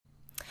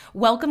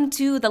Welcome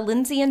to the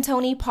Lindsay and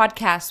Tony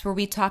podcast, where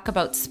we talk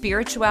about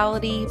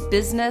spirituality,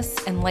 business,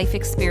 and life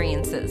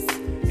experiences.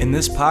 In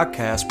this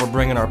podcast, we're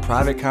bringing our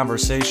private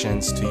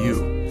conversations to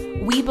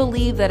you. We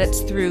believe that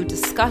it's through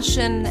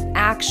discussion,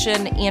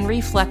 action, and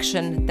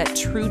reflection that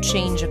true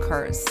change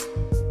occurs.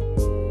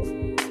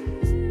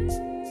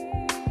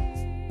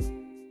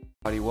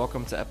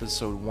 Welcome to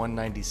episode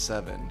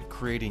 197,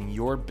 creating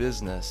your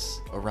business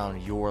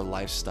around your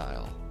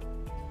lifestyle.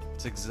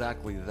 It's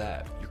exactly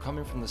that. You're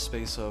coming from the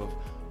space of,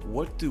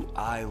 what do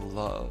I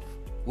love?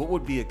 What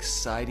would be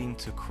exciting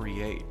to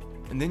create?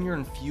 And then you're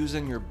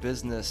infusing your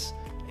business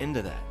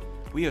into that.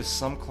 We have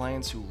some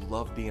clients who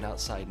love being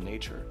outside in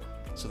nature,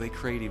 so they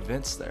create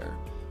events there.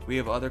 We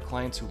have other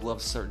clients who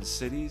love certain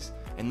cities,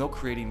 and they'll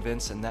create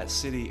events in that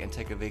city and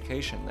take a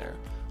vacation there.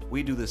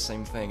 We do the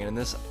same thing, and in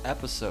this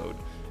episode,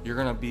 you're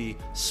gonna be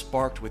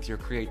sparked with your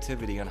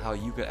creativity on how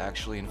you could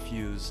actually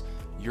infuse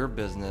your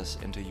business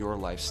into your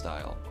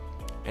lifestyle.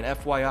 And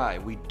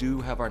FYI, we do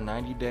have our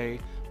 90-day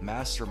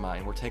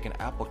mastermind. We're taking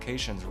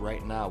applications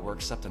right now. We're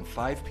accepting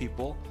 5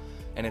 people,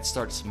 and it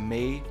starts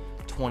May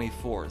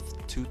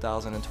 24th,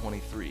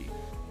 2023.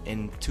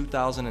 In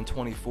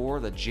 2024,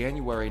 the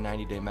January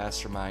 90-day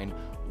mastermind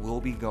will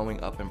be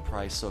going up in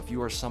price. So if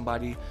you are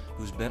somebody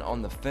who's been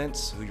on the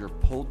fence, who you're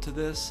pulled to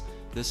this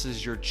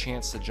is your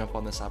chance to jump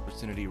on this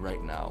opportunity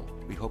right now.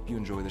 We hope you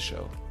enjoy the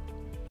show.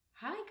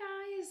 Hi,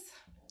 guys.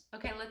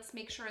 Okay, let's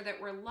make sure that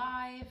we're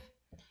live.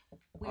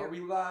 Are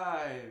we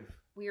live?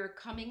 We are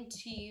coming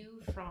to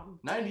you from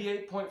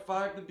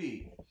 98.5 The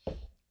Beat,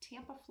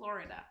 Tampa,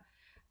 Florida.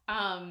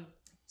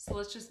 So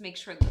let's just make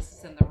sure this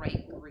is in the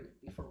right group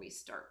before we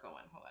start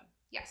going. Hold on.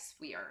 Yes,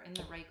 we are in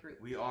the right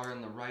group. We are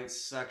in the right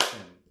section.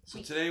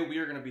 So today we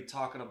are going to be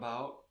talking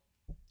about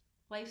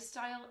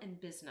lifestyle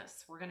and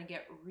business. We're going to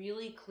get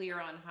really clear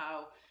on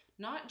how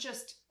not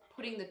just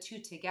putting the two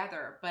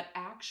together, but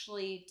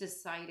actually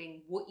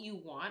deciding what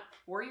you want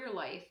for your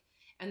life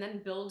and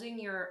then building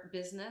your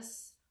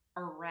business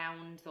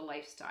around the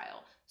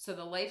lifestyle. So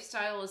the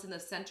lifestyle is in the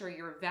center,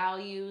 your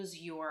values,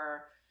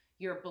 your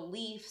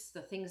beliefs,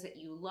 the things that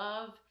you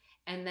love,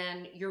 and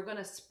then you're going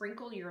to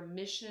sprinkle your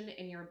mission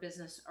and your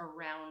business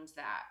around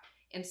that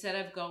instead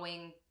of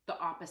going the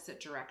opposite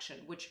direction,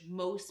 which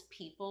most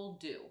people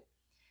do.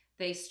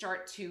 They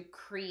start to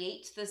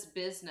create this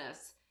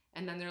business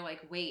and then they're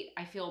like, wait,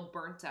 I feel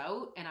burnt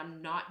out and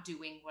I'm not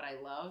doing what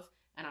I love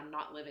and I'm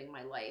not living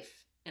my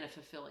life in a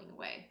fulfilling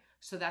way.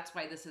 So that's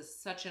why this is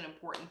such an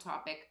important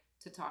topic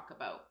to talk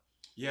about.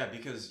 Yeah,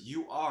 because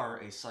you are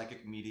a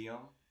psychic medium,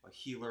 a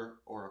healer,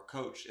 or a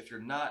coach. If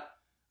you're not,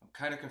 I'm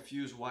kind of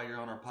confused why you're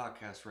on our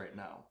podcast right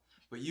now.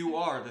 But you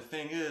are. The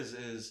thing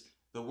is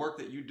the work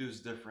that you do is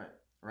different,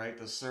 right?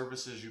 The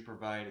services you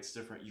provide, it's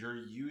different. You're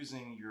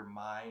using your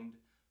mind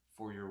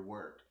for your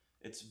work.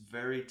 It's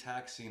very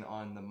taxing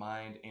on the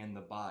mind and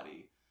the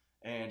body.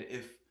 And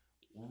if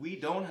we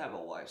don't have a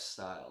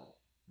lifestyle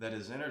that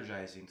is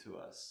energizing to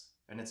us,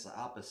 and it's the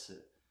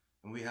opposite,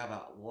 and we have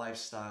a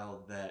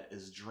lifestyle that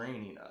is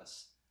draining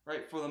us,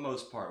 right? For the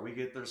most part,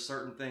 there's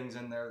certain things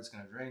in there that's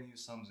going to drain you,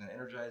 some's going to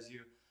energize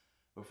you.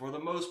 But for the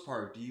most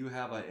part, do you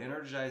have an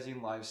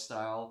energizing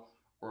lifestyle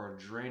or a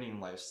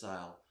draining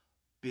lifestyle?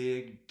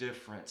 Big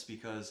difference,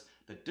 because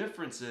the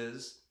difference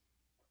is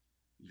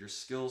your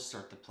skills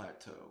start to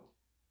plateau.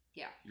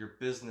 Yeah. Your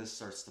business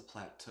starts to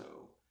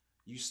plateau.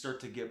 You start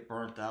to get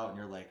burnt out and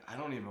you're like, I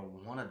don't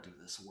even want to do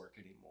this work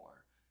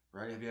anymore,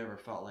 right? Have you ever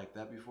felt like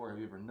that before? Have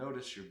you ever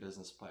noticed your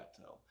business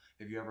plateau?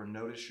 Have you ever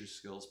noticed your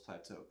skills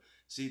plateau?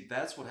 See,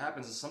 that's what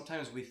happens is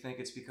sometimes we think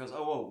it's because,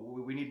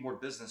 we need more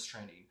business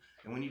training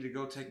and we need to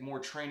go take more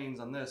trainings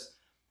on this.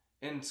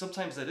 And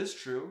sometimes that is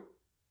true,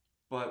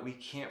 but we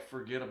can't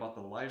forget about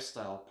the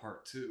lifestyle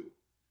part too,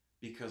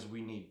 because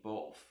we need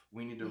both.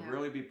 We need to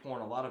really be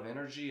pouring a lot of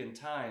energy and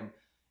time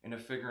into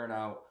figuring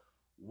out,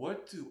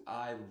 what do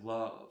I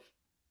love,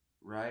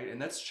 right? And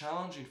that's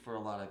challenging for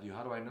a lot of you.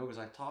 How do I know? Because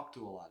I talk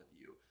to a lot of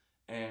you.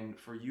 And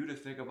for you to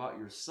think about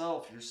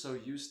yourself, you're so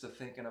used to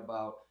thinking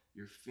about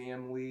your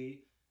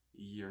family,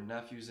 your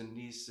nephews and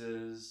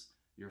nieces,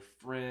 your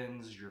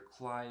friends, your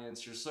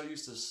clients. You're so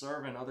used to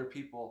serving other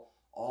people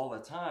all the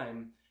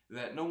time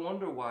that no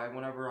wonder why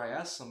whenever I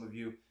ask some of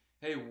you,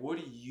 hey, what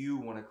do you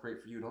want to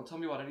create for you? Don't tell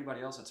me about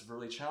anybody else. It's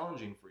really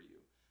challenging for you.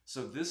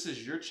 So this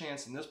is your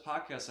chance in this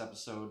podcast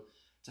episode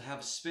to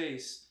have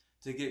space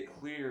to get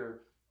clear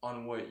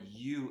on what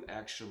you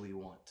actually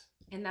want.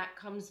 And that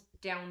comes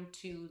down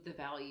to the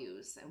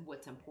values and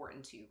what's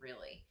important to you,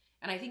 really.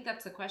 And I think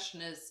that's the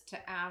question is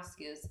to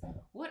ask is,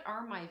 what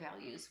are my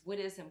values? What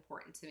is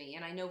important to me?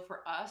 And I know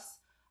for us,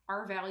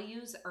 our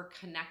values are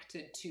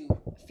connected to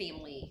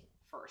family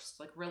first.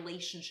 Like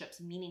relationships,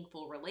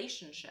 meaningful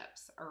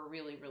relationships are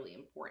really, really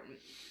important.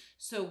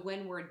 So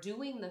when we're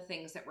doing the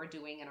things that we're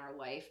doing in our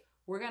life,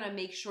 we're going to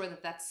make sure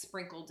that that's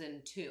sprinkled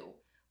in too.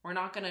 We're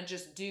not going to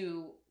just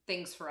do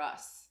things for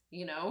us.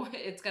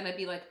 It's going to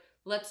be like,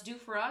 let's do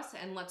for us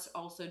and let's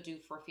also do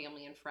for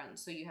family and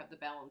friends. So you have the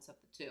balance of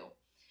the two.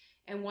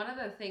 And one of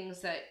the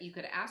things that you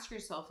could ask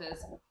yourself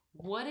is,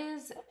 what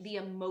is the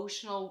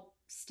emotional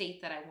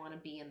state that I want to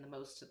be in the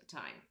most of the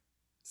time.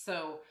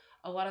 So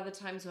a lot of the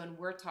times when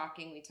we're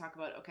talking, we talk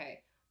about, okay,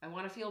 I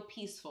want to feel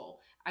peaceful.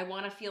 I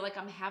want to feel like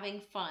I'm having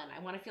fun. I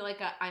want to feel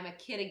like I'm a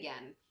kid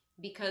again,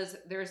 because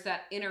there's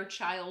that inner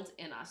child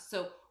in us.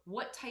 So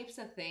what types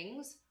of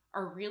things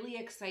are really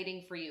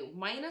exciting for you,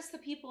 minus the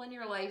people in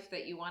your life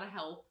that you want to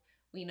help?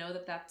 We know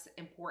that that's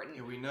important.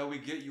 And we know we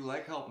get you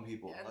like helping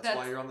people. That's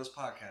why you're on this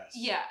podcast.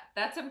 Yeah,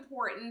 that's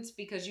important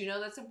because you know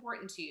that's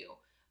important to you.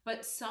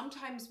 But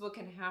sometimes what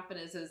can happen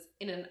is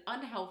in an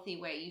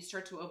unhealthy way, you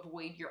start to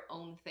avoid your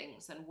own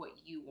things and what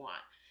you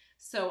want.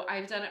 So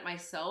I've done it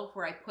myself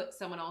where I put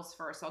someone else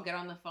first. I'll get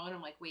on the phone.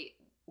 I'm like, wait,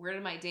 where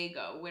did my day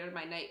go? Where did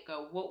my night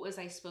go? What was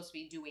I supposed to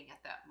be doing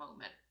at that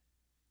moment?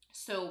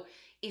 So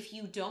if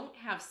you don't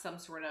have some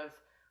sort of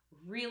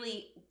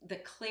really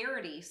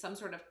some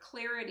sort of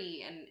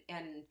clarity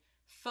and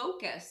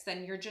focus,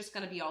 then you're just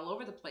going to be all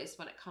over the place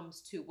when it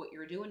comes to what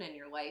you're doing in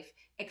your life,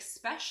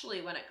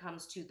 especially when it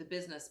comes to the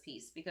business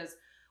piece. Because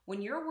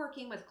when you're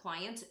working with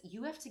clients,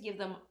 you have to give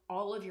them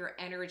all of your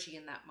energy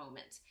in that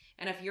moment.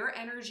 And if your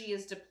energy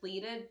is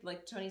depleted,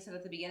 like Tony said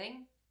at the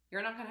beginning,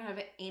 you're not going to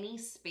have any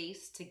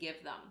space to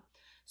give them.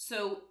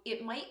 So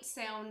it might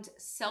sound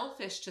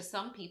selfish to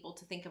some people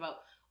to think about,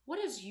 what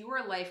is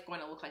your life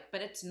going to look like?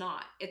 But it's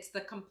not. It's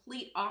the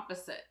complete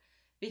opposite.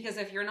 Because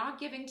if you're not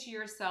giving to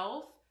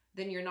yourself,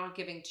 then you're not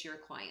giving to your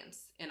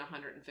clients in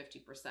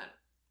 150%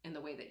 in the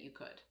way that you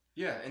could.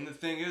 Yeah, and the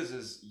thing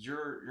is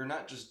you're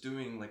not just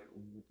doing, like,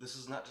 this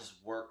is not just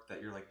work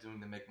that you're like doing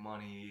to make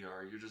money,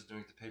 or you're just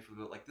doing it to pay for the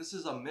bill. Like, this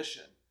is a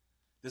mission.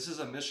 This is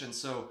a mission.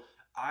 So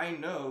I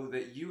know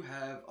that you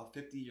have a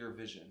 50-year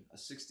vision, a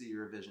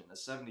 60-year vision, a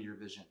 70-year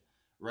vision,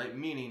 right?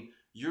 Meaning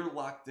you're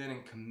locked in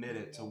and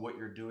committed to what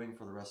you're doing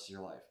for the rest of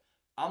your life.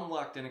 I'm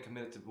locked in and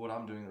committed to what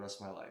I'm doing the rest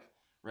of my life,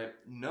 right?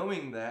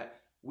 Knowing that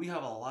we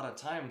have a lot of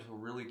time to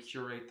really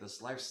curate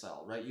this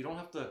lifestyle, right? You don't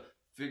have to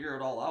figure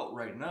it all out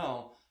right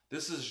now.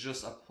 This is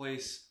just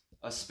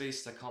a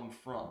space to come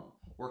from.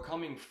 We're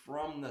coming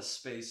from the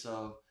space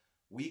of,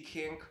 we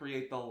can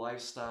create the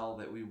lifestyle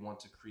that we want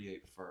to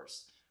create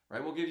first,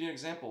 right? We'll give you an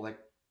example. Like,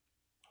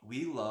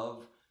 we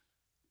love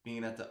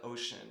being at the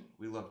ocean.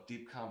 We love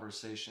deep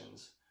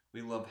conversations.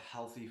 We love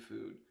healthy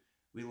food.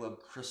 We love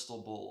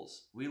crystal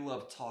bowls. We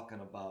love talking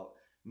about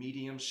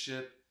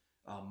mediumship,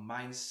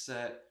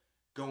 mindset,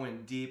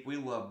 going deep. We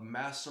love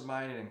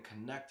masterminding and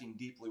connecting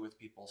deeply with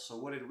people. So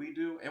what did we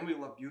do? And we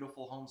love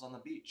beautiful homes on the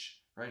beach,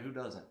 right? Who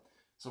doesn't?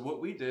 So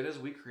what we did is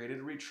we created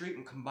a retreat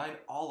and combined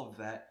all of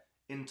that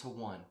into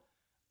one,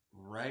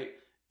 right?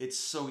 It's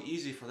so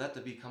easy for that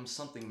to become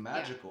something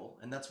magical.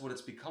 Yeah. And that's what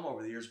it's become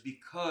over the years,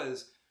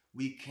 because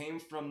we came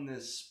from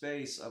this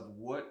space of,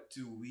 what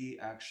do we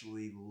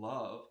actually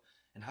love?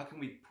 And how can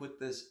we put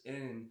this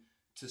in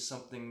to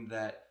something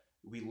that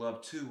we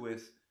love too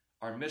with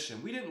our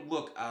mission? We didn't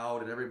look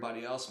out at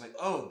everybody else and like,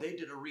 oh, they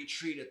did a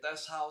retreat at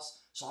this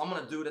house, so I'm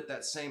going to do it at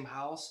that same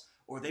house.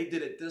 Or they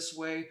did it this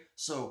way,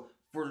 so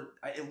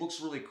it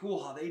looks really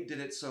cool how they did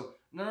it. So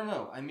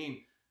no. I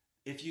mean,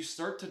 if you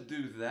start to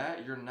do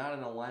that, you're not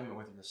in alignment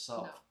with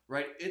yourself,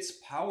 right? It's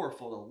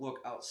powerful to look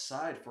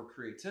outside for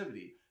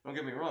creativity. Don't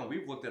get me wrong.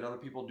 We've looked at other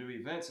people do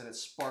events and it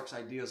sparks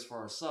ideas for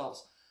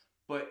ourselves.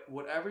 But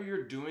whatever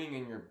you're doing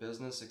in your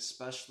business,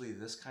 especially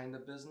this kind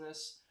of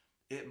business,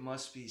 it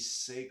must be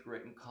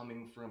sacred and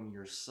coming from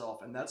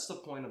yourself. And that's the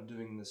point of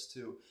doing this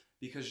too.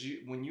 Because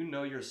when you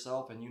know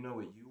yourself and you know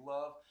what you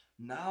love,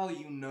 now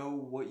you know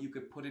what you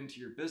could put into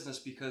your business,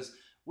 because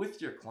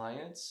with your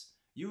clients,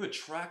 you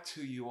attract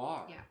who you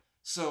are. Yeah.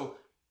 So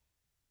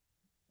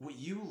what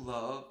you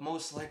love,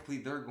 most likely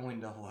they're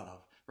going to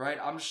love, right?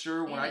 I'm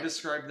sure when I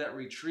described that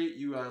retreat,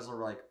 you guys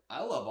are like,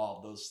 I love all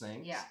of those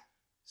things. Yeah.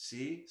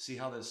 See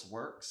how this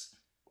works?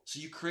 So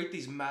you create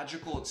these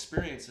magical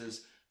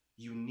experiences,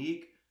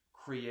 unique,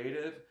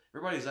 creative.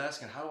 Everybody's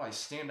asking, how do I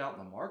stand out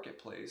in the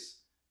marketplace?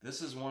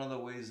 This is one of the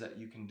ways that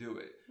you can do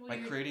it, by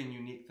creating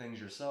unique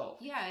things yourself.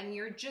 Yeah, and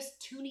you're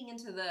just tuning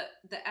into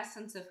the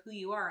essence of who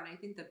you are. And I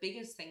think the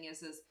biggest thing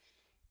is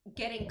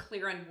getting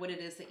clear on what it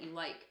is that you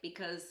like,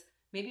 because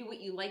maybe what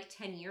you liked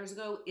 10 years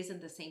ago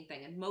isn't the same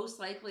thing. And most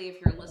likely, if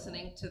you're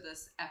listening to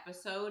this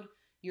episode,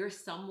 you're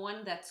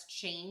someone that's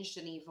changed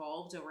and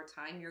evolved over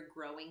time. You're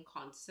growing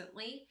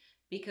constantly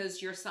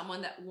because you're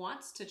someone that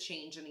wants to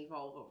change and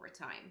evolve over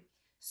time.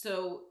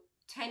 So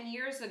 10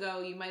 years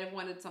ago, you might have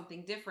wanted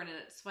something different. And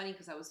it's funny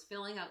because I was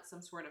filling out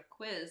some sort of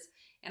quiz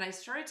and I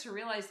started to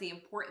realize the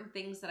important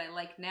things that I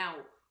like now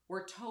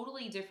were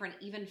totally different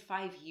even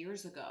 5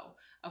 years ago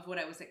of what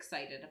I was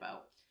excited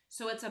about.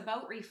 So it's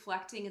about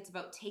reflecting. It's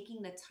about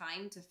taking the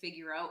time to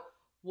figure out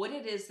what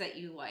it is that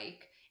you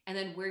like and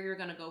then where you're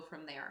going to go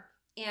from there.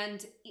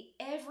 And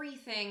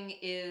everything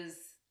is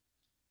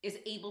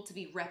able to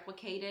be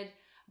replicated,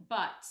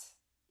 but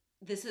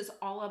this is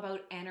all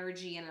about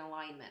energy and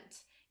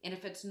alignment. And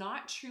if it's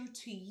not true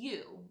to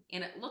you,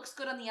 and it looks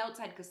good on the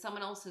outside because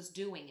someone else is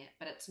doing it,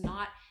 but it's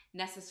not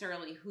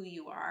necessarily who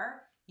you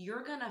are,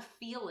 you're going to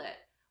feel it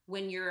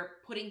when you're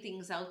putting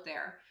things out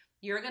there.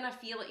 You're going to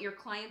feel it. Your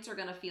clients are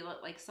going to feel it,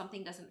 like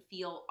something doesn't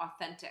feel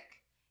authentic.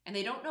 And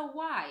they don't know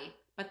why,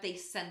 but they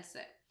sense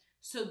it.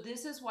 So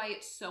this is why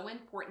it's so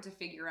important to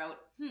figure out,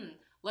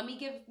 let me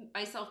give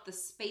myself the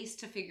space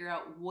to figure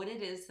out what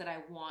it is that I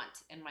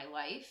want in my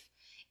life.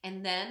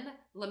 And then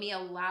let me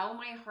allow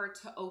my heart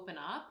to open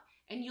up.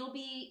 And you'll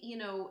be,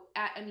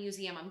 at a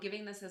museum. I'm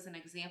giving this as an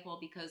example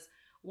because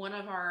one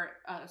of our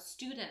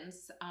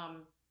students,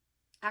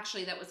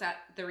 actually that was at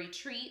the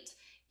retreat,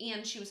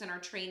 and she was in our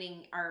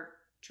training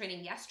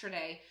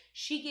yesterday,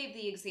 she gave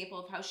the example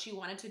of how she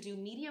wanted to do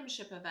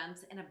mediumship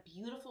events in a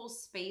beautiful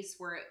space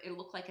where it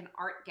looked like an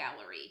art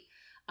gallery.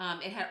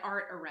 It had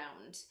art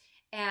around.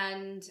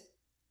 And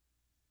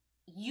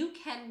you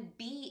can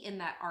be in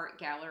that art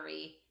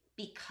gallery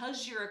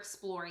because you're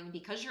exploring,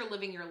 because you're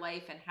living your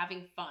life and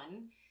having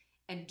fun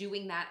and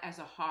doing that as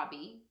a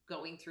hobby,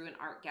 going through an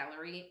art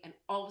gallery, and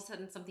all of a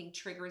sudden something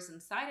triggers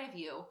inside of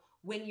you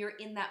when you're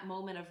in that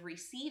moment of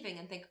receiving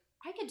and think,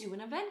 I could do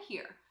an event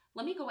here.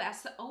 Let me go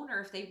ask the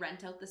owner if they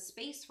rent out the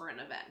space for an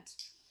event.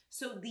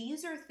 So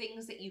these are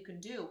things that you can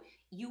do.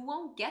 You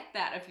won't get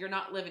that if you're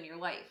not living your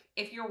life.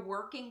 If you're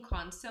working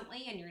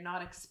constantly and you're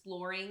not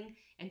exploring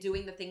and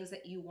doing the things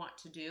that you want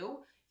to do,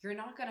 you're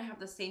not going to have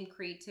the same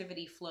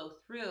creativity flow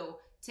through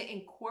to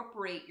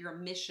incorporate your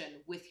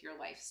mission with your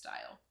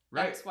lifestyle.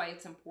 Right. That's why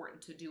it's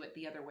important to do it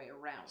the other way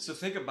around. So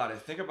think about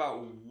it. Think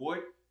about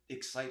what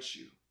excites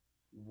you.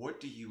 What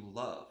do you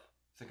love?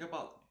 Think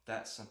about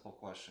that simple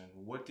question.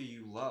 What do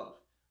you love?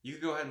 You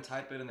can go ahead and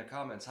type it in the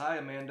comments. Hi,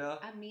 Amanda.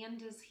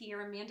 Amanda's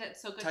here. Amanda,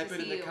 it's so good type to see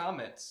you. Type it in the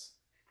comments.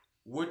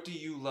 What do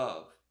you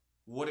love?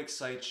 What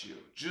excites you?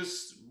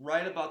 Just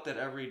write about that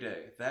every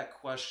day. That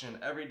question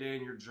every day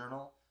in your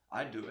journal.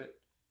 I do it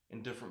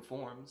in different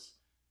forms,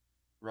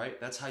 right?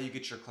 That's how you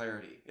get your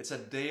clarity. It's a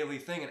daily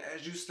thing. And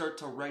as you start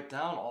to write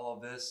down all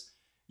of this,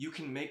 you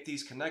can make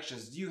these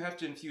connections. Do you have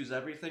to infuse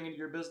everything into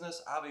your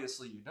business?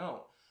 Obviously you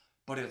don't,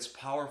 but it's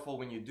powerful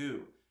when you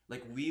do.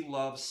 Like, we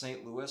love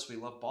St. Louis, we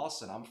love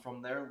Boston. I'm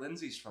from there,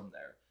 Lindsay's from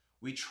there.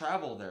 We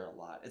travel there a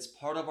lot. It's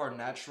part of our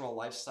natural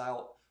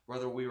lifestyle,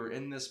 whether we were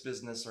in this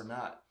business or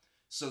not.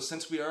 So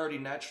since we already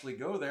naturally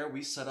go there,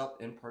 we set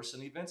up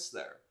in-person events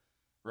there,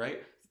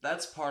 right?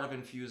 That's part of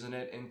infusing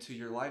it into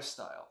your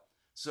lifestyle.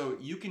 So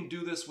you can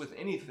do this with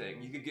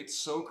anything. You could get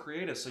so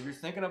creative. So you're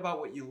thinking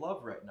about what you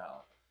love right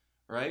now,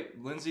 right?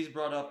 Lindsay's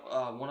brought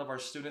up, one of our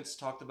students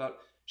talked about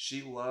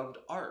she loved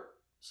art.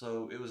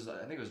 So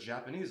I think it was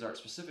Japanese art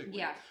specifically.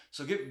 Yeah.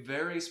 So get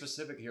very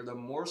specific here. The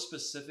more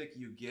specific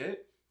you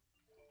get,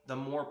 the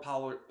more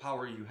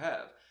power you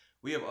have.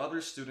 We have other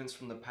students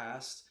from the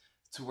past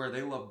to where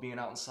they love being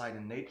outside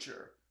in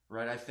nature,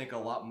 right? I think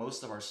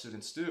most of our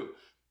students do.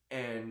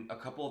 And a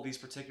couple of these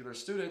particular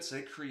students,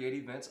 they create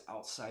events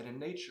outside in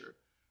nature,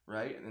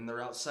 right? And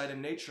they're outside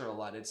in nature a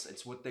lot.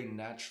 It's what they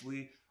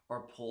naturally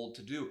are pulled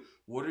to do.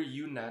 What are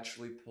you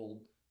naturally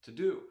pulled to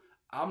do?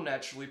 I'm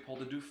naturally pulled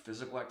to do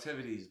physical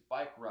activities,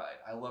 bike ride.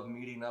 I love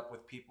meeting up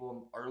with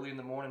people early in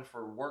the morning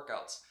for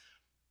workouts.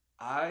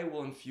 I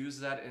will infuse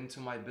that into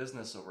my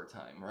business over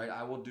time, right?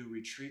 I will do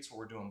retreats where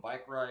we're doing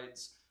bike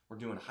rides, we're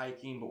doing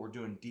hiking, but we're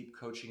doing deep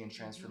coaching and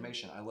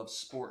transformation. I love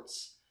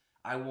sports.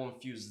 I will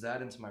infuse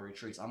that into my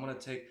retreats.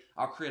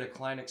 I'll create a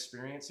client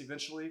experience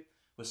eventually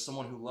with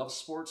someone who loves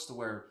sports, to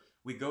where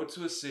we go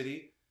to a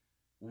city,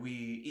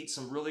 we eat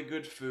some really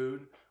good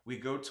food, we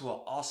go to an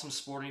awesome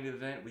sporting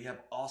event, we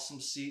have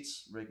awesome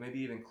seats, like maybe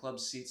even club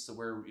seats to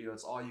where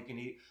it's all you can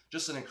eat.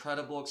 Just an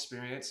incredible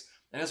experience.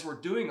 And as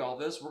we're doing all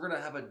this, we're going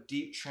to have a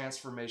deep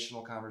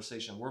transformational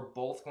conversation. We're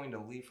both going to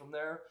leave from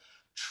there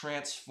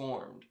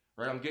transformed,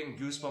 right? I'm getting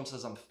goosebumps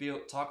as I'm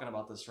talking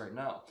about this right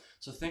now.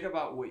 So think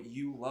about what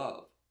you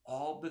love,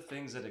 all the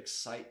things that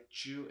excite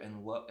you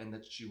and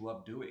that you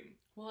love doing.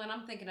 Well, and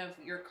I'm thinking of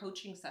your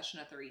coaching session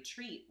at the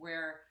retreat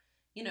where,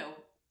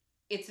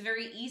 it's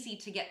very easy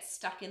to get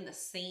stuck in the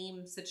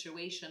same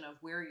situation of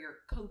where you're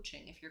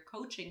coaching. If you're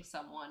coaching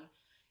someone,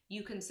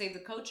 you can save the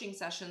coaching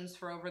sessions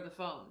for over the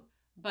phone.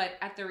 But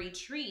at the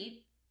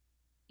retreat,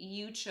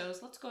 you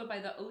chose, let's go by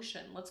the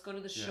ocean. Let's go to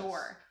the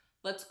shore.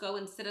 Let's go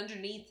and sit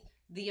underneath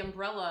the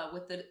umbrella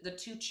with the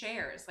two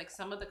chairs. Like,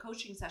 some of the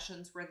coaching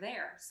sessions were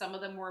there. Some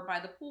of them were by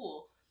the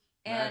pool.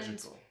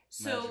 Magical.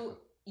 So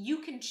you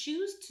can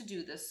choose to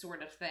do this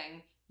sort of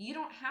thing. You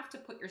don't have to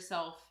put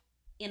yourself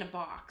in a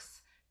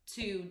box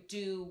to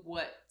do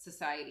what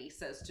society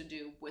says to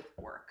do with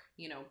work,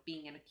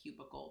 being in a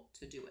cubicle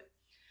to do it.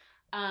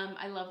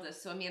 I love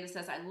this. So Amanda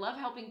says, I love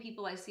helping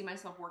people. I see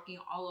myself working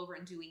all over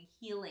and doing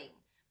healing.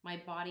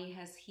 My body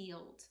has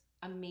healed.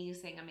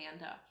 Amazing,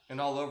 Amanda. And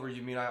all over,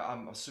 you mean,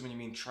 I'm assuming you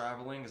mean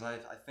traveling, because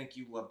I think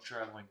you love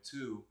traveling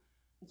too.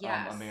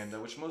 Yes. Amanda,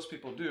 which most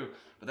people do.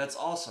 But that's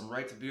awesome,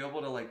 right? To be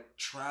able to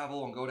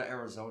travel and go to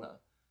Arizona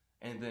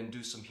and then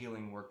do some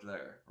healing work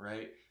there,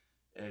 right?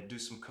 And do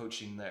some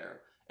coaching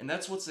there. And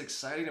that's what's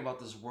exciting about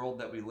this world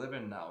that we live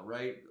in now,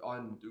 right?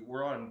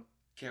 We're on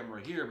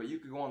camera here, but you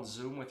could go on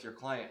Zoom with your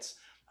clients.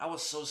 I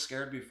was so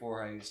scared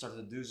before I started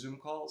to do Zoom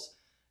calls,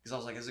 because I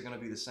was like, is it going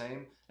to be the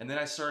same? And then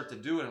I started to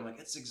do it. I'm like,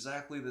 it's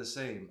exactly the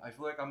same. I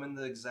feel like I'm in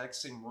the exact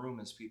same room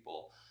as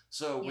people.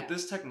 So with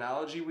this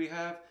technology we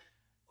have,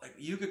 like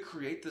you could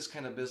create this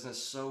kind of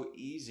business so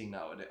easy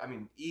nowadays. I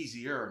mean,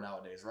 easier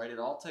nowadays, right? It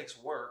all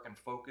takes work and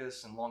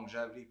focus and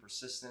longevity,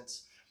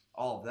 persistence,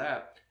 all of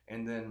that,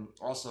 and then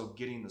also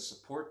getting the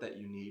support that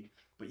you need.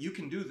 But you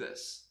can do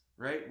this,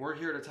 right? We're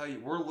here to tell you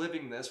we're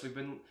living this.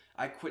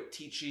 I quit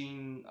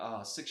teaching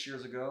 6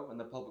 years ago in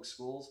the public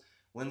schools.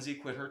 Lindsay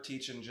quit her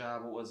teaching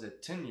job. What was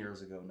it? 10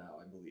 years ago now,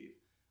 I believe.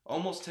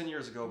 Almost 10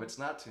 years ago, but it's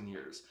not 10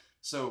 years.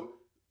 So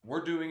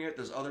we're doing it.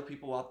 There's other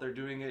people out there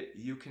doing it.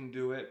 You can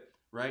do it,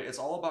 right? It's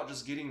all about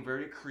just getting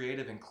very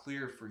creative and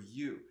clear for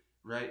you,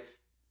 right?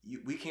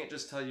 We can't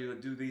just tell you to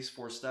do these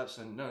 4 steps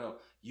and no,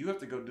 you have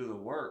to go do the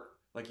work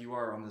like you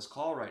are on this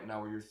call right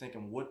now where you're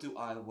thinking, what do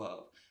I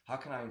love? How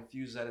can I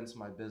infuse that into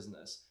my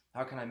business?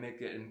 How can I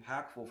make it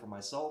impactful for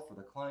myself, for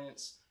the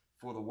clients,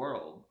 for the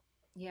world?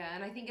 Yeah,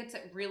 and I think it's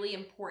really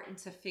important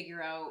to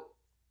figure out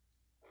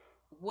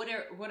what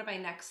are my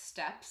next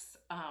steps,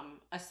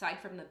 aside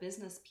from the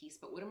business piece,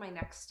 but what are my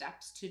next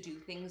steps to do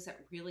things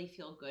that really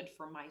feel good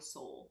for my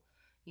soul?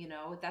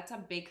 That's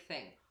a big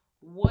thing.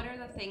 What are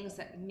the things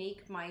that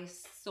make my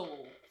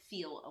soul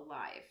feel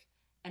alive,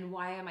 and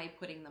why am I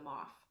putting them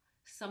off?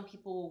 Some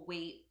people will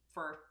wait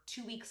for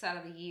 2 weeks out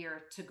of the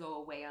year to go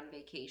away on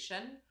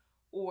vacation,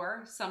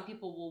 or some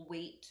people will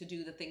wait to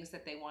do the things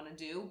that they want to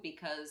do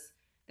because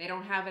they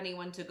don't have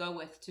anyone to go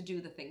with to do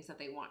the things that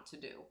they want to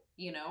do,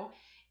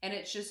 and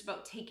it's just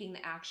about taking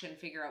the action,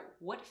 figure out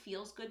what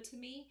feels good to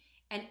me.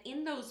 And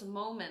in those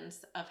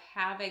moments of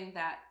having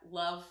that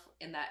love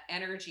and that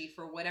energy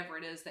for whatever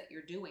it is that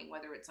you're doing,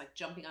 whether it's like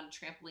jumping on a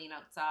trampoline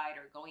outside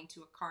or going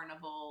to a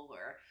carnival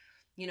or,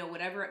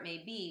 whatever it may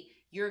be,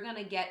 you're going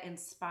to get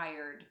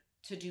inspired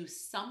to do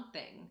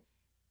something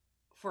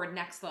for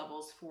next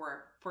levels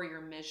for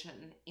your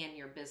mission in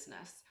your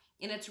business.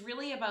 And it's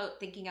really about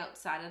thinking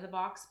outside of the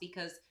box,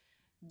 because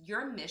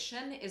your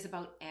mission is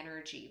about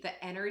energy,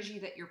 the energy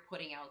that you're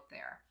putting out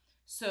there.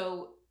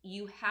 So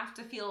you have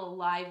to feel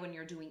alive when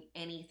you're doing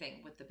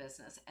anything with the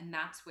business. And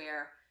that's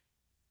where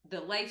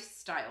the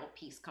lifestyle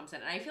piece comes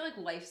in. And I feel like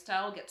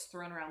lifestyle gets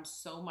thrown around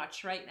so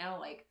much right now.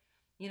 Like,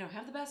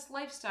 have the best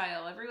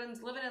lifestyle.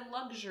 Everyone's living in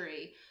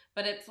luxury.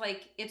 But it's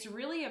like, it's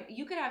really,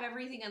 you could have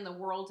everything in the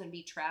world and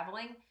be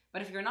traveling.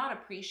 But if you're not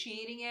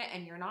appreciating it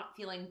and you're not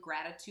feeling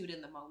gratitude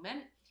in the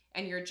moment,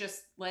 and you're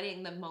just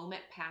letting the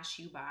moment pass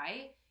you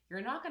by,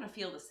 you're not going to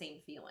feel the same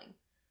feeling.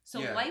 So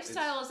Yeah,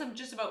 lifestyle isn't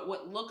just about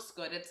what looks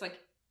good. It's like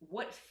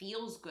what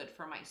feels good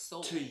for my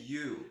soul. to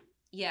you.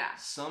 Yeah.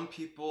 Some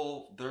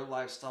people, their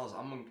lifestyles,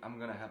 I'm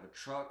gonna have a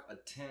truck, a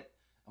tent,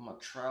 I'm gonna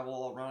travel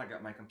all around, I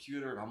got my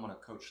computer, and I'm gonna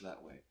coach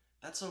that way.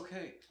 That's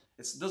okay.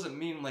 It doesn't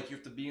mean like you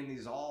have to be in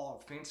these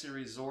all fancy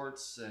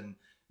resorts, and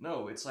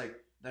no, it's like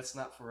that's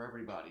not for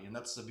everybody, and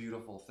that's the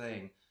beautiful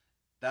thing.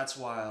 That's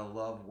why I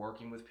love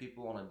working with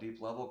people on a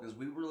deep level, because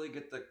we really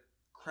get to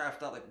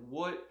craft out like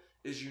what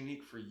is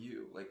unique for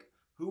you. Like,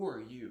 who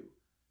are you,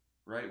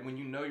 right? When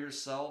you know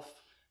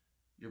yourself,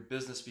 your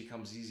business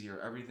becomes easier.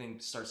 Everything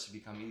starts to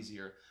become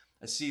easier.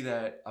 I see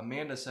that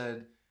Amanda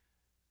said,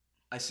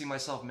 I see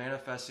myself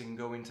manifesting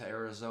going to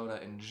Arizona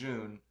in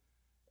June,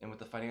 and with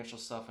the financial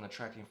stuff and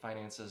attracting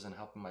finances and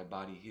helping my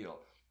body heal.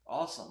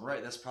 Awesome,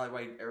 right? That's probably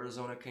why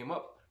Arizona came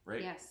up,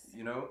 right? Yes.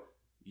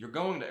 You're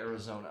going to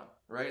Arizona,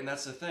 right? And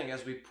that's the thing.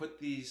 As we put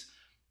these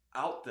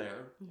out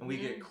there and we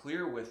get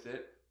clear with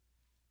it,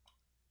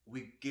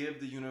 we give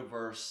the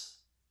universe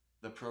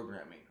the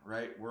programming,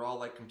 right? We're all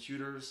like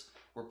computers.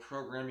 We're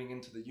programming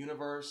into the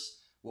universe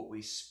what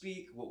we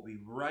speak, what we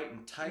write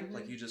and type.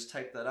 Like you just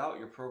type that out,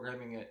 you're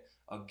programming it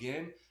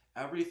again.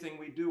 Everything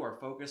we do, our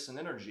focus and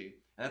energy.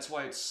 And that's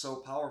why it's so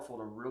powerful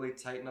to really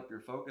tighten up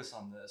your focus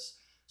on this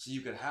so you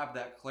could have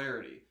that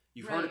clarity.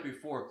 You've heard it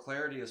before,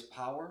 clarity is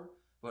power,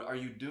 but are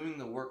you doing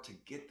the work to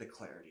get the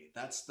clarity?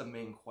 That's the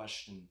main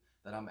question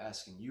that I'm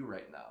asking you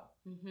right now.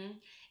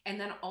 And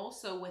then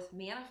also with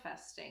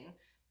manifesting,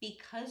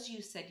 because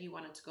you said you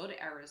wanted to go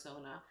to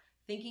Arizona,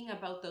 thinking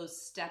about those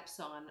steps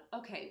on,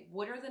 okay,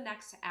 what are the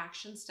next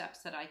action steps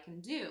that I can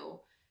do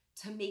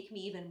to make me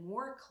even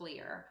more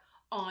clear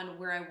on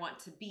where I want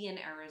to be in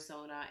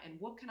Arizona, and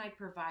what can I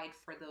provide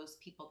for those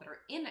people that are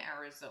in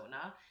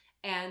Arizona,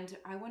 and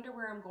I wonder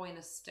where I'm going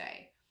to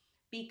stay.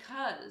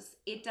 Because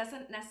it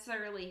doesn't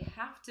necessarily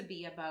have to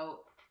be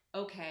about,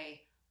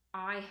 okay,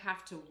 I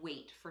have to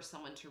wait for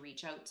someone to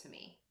reach out to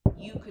me.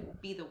 You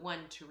could be the one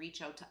to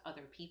reach out to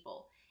other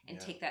people and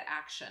take that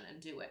action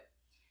and do it.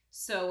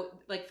 So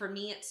like for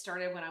me, it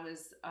started when I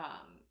was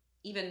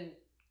even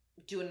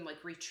doing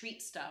like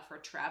retreat stuff or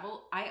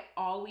travel. I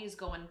always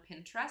go on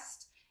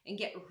Pinterest and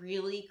get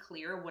really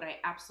clear what I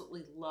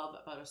absolutely love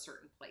about a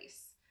certain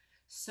place.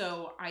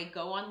 So I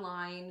go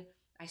online,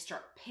 I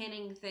start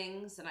pinning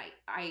things, and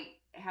I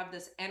have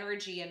this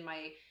energy in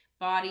my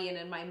body and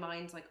in my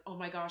mind, like, oh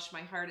my gosh,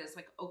 my heart is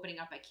like opening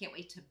up. I can't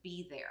wait to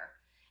be there.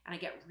 And I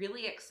get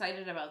really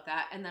excited about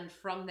that. And then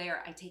from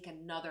there, I take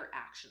another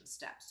action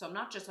step. So I'm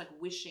not just like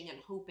wishing and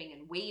hoping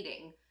and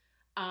waiting.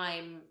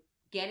 I'm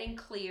getting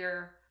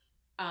clear,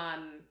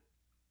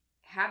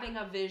 having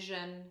a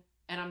vision,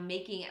 and I'm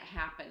making it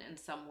happen in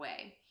some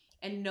way.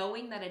 And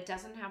knowing that it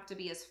doesn't have to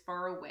be as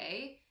far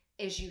away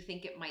as you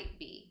think it might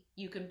be.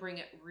 You can bring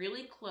it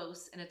really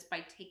close, and it's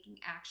by taking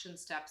action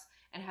steps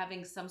and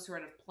having some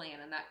sort of plan.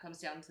 And that comes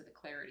down to the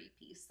clarity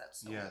piece.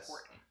 That's so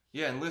important.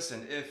 Yeah, and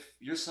listen, if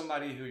you're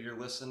somebody who you're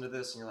listening to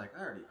this and you're like,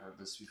 I already heard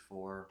this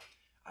before,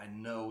 I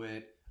know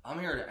it, I'm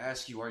here to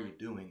ask you, are you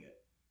doing it?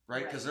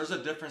 Right? Because there's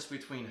a difference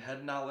between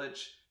head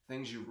knowledge,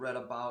 things you've read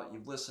about,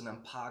 you've listened on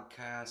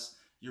podcasts,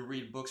 you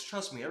read books.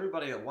 Trust me,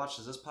 everybody that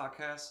watches this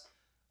podcast,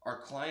 our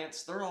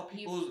clients, they're all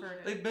people,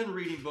 they've been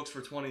reading books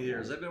for 20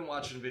 years. They've been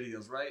watching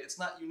videos, right? It's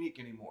not unique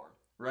anymore,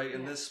 right?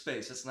 In this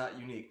space, it's not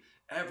unique.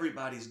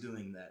 Everybody's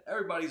doing that.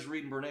 Everybody's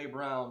reading Brene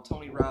Brown,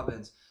 Tony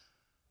Robbins.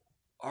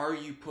 Are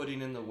you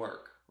putting in the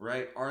work,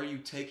 right? Are you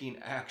taking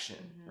action,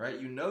 right?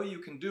 You know you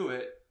can do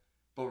it,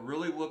 but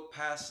really look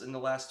past in the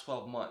last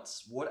 12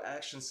 months. What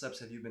action steps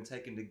have you been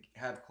taking to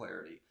have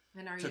clarity?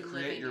 And are to you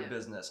create your living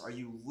business? Are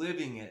you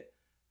living it?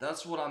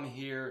 That's what I'm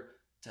here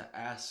to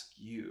ask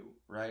you,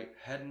 right?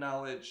 Head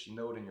knowledge, you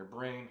know it in your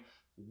brain.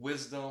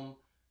 Wisdom,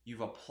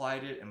 you've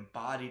applied it,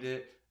 embodied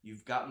it.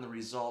 You've gotten the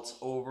results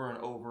over and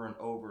over and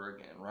over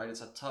again, right?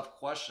 It's a tough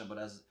question, but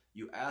as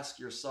you ask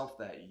yourself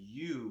that,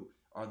 you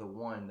are the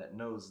one that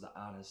knows the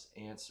honest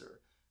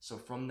answer. So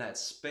from that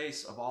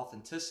space of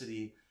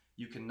authenticity,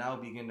 you can now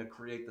begin to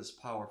create this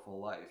powerful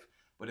life.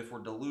 But if we're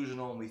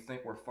delusional and we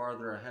think we're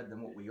farther ahead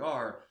than what we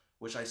are,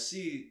 which I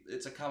see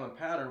it's a common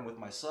pattern with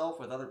myself,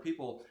 with other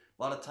people,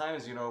 a lot of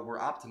times, we're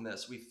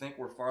optimists. We think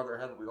we're farther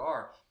ahead than we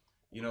are.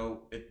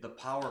 The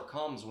power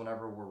comes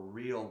whenever we're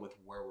real with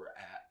where we're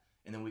at.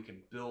 And then we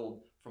can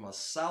build from a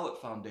solid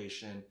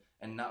foundation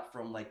and not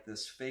from like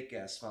this fake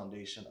ass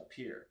foundation up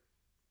here.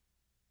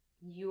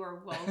 You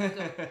are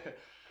welcome.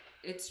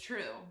 It's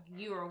true.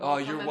 You are welcome. Oh,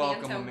 you're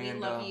welcome, Amanda. We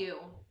love you.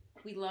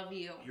 We love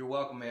you. You're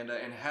welcome, Amanda.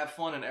 And have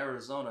fun in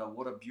Arizona.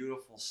 What a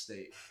beautiful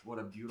state. What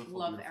a beautiful,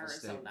 love beautiful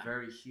Arizona. State.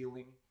 Very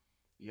healing.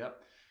 Yep.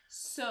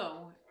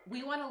 So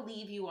we want to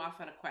leave you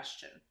off on a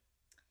question.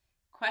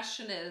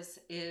 Question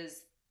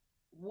is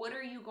what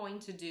are you going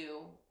to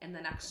do in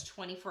the next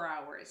 24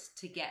 hours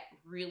to get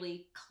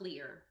really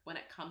clear when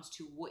it comes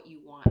to what you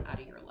want out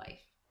of your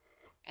life?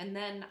 And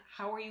then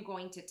how are you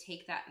going to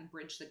take that and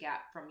bridge the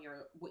gap from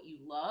what you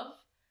love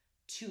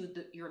to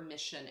your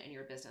mission and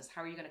your business?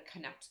 How are you going to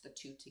connect the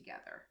two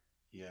together?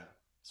 Yeah.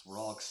 So we're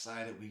all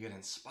excited. We get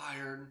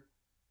inspired,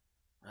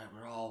 right?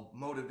 We're all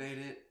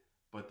motivated,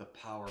 but the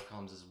power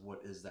comes as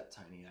what is that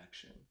tiny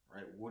action,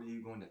 right? What are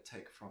you going to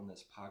take from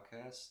this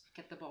podcast?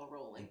 Get the ball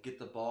rolling. And get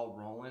the ball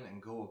rolling and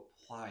go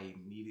apply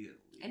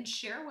immediately. And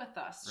share with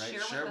us.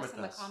 Right? Share with us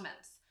in the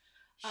comments.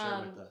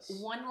 Share with us.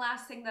 One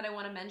last thing that I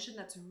want to mention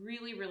that's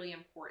really, really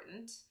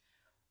important.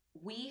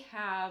 We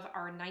have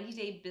our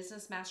 90-day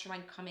business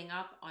mastermind coming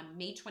up on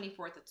May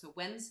 24th. It's a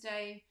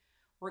Wednesday.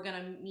 We're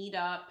going to meet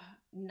up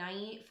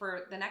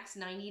for the next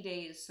 90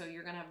 days. So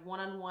you're going to have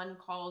one-on-one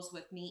calls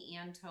with me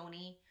and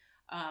Tony.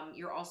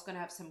 You're also going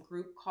to have some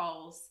group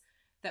calls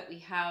that we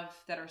have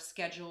that are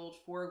scheduled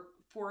for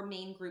 4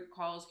 main group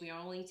calls. We are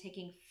only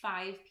taking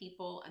 5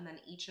 people, and then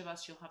each of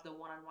us, you'll have the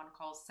one-on-one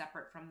calls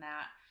separate from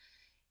that.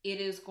 It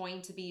is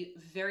going to be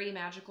very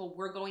magical.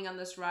 We're going on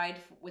this ride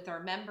with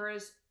our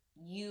members.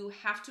 You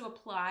have to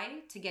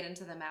apply to get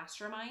into the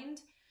mastermind.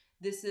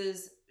 This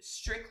is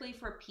strictly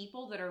for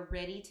people that are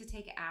ready to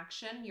take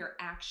action. You're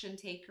action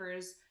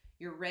takers.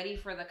 You're ready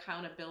for the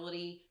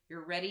accountability.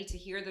 You're ready to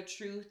hear the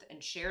truth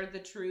and share the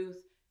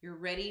truth. You're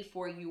ready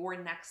for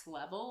your next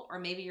level, or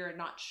maybe you're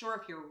not sure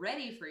if you're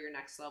ready for your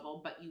next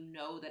level, but you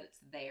know that it's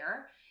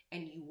there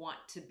and you want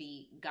to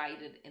be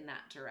guided in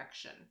that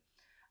direction.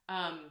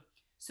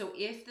 So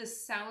if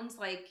this sounds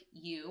like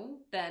you,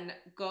 then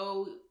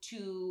go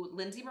to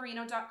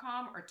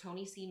lindsaymarino.com or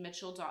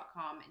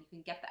tonycmitchell.com and you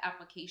can get the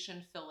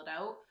application, fill it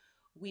out.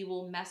 We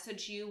will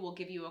message you. We'll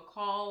give you a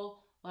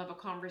call. We'll have a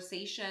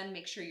conversation,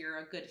 make sure you're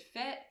a good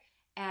fit.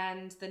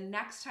 And the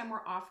next time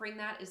we're offering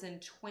that is in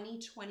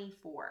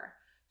 2024.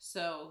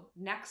 So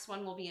next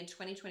one will be in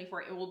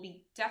 2024. It will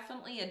be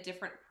definitely a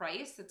different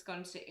price. It's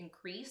going to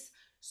increase.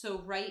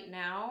 So right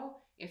now,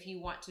 if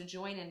you want to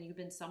join and you've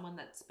been someone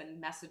that's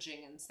been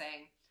messaging and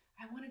saying,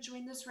 I want to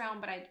join this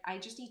round, but I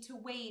just need to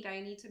wait.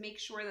 I need to make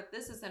sure that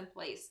this is in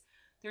place.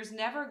 There's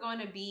never going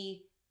to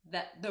be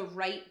the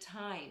right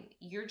time.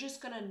 You're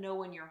just going to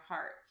know in your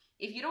heart.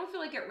 If you don't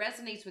feel like it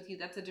resonates with you,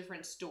 that's a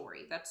different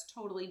story. That's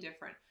totally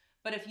different.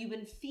 But if you've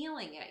been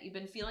feeling it, you've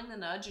been feeling the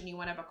nudge and you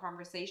want to have a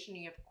conversation,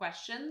 you have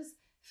questions,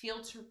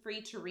 feel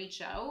free to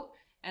reach out.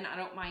 And I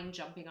don't mind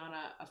jumping on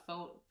a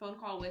phone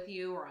call with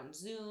you or on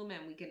Zoom,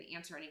 and we can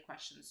answer any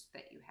questions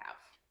that you have.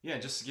 Yeah,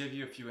 just to give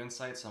you a few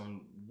insights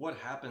on what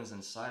happens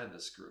inside of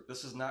this group.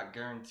 This is not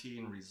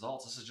guaranteeing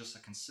results. This is just a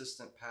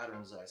consistent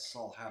patterns that I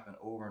saw happen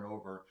over and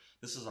over.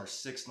 This is our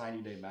 6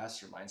 90-day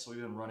mastermind. So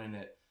we've been running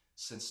it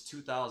since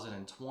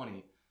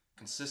 2020.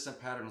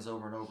 Consistent patterns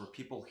over and over.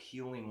 People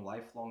healing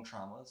lifelong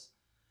traumas.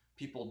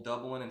 People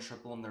doubling and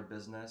tripling their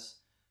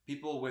business.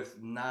 People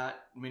with not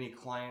many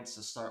clients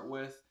to start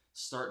with,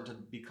 starting to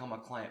become a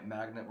client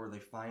magnet where they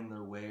find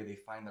their way, they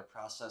find their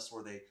process,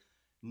 where they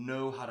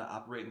know how to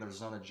operate in their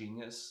zone of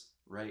genius,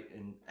 right?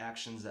 And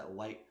actions that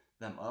light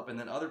them up. And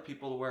then other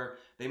people where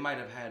they might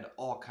have had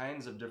all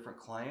kinds of different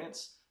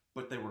clients,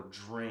 but they were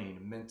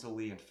drained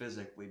mentally and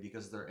physically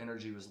because their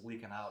energy was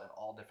leaking out in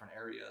all different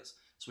areas.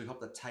 So we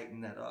hope to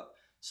tighten that up.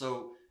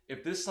 So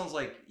if this sounds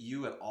like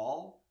you at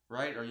all,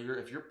 right, or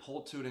if you're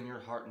pulled to it in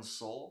your heart and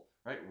soul,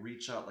 right,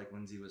 reach out like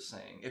Lindsay was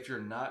saying. If you're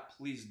not,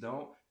 please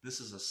don't. This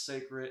is a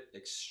sacred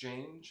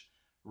exchange,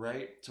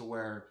 right, to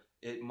where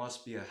it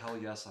must be a hell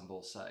yes on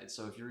both sides.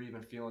 So if you're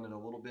even feeling it a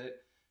little bit,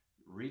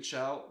 reach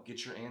out,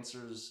 get your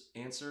answers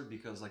answered,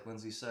 because like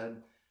Lindsay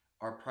said,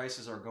 our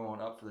prices are going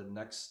up for the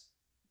next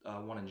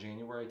one in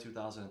January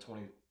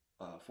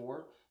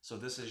 2024. So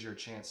this is your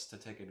chance to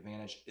take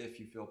advantage if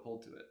you feel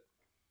pulled to it.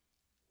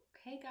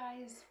 Okay,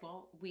 guys.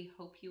 Well, we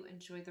hope you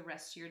enjoy the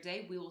rest of your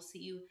day. We will see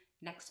you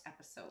next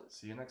episode.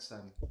 See you next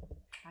time.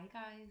 Bye,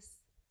 guys.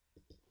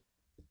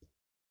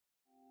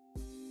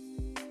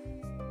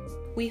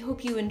 We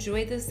hope you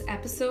enjoyed this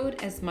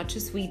episode as much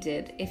as we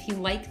did. If you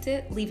liked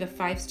it, leave a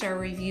 5-star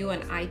review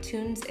on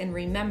iTunes, and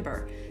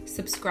remember,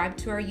 subscribe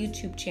to our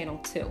YouTube channel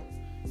too.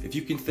 If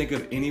you can think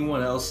of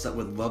anyone else that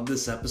would love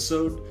this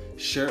episode,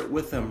 share it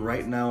with them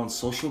right now on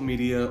social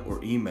media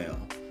or email.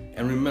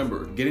 And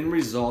remember, getting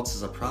results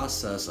is a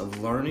process of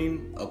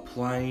learning,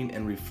 applying,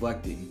 and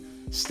reflecting.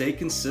 Stay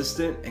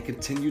consistent and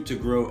continue to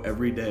grow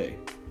every day.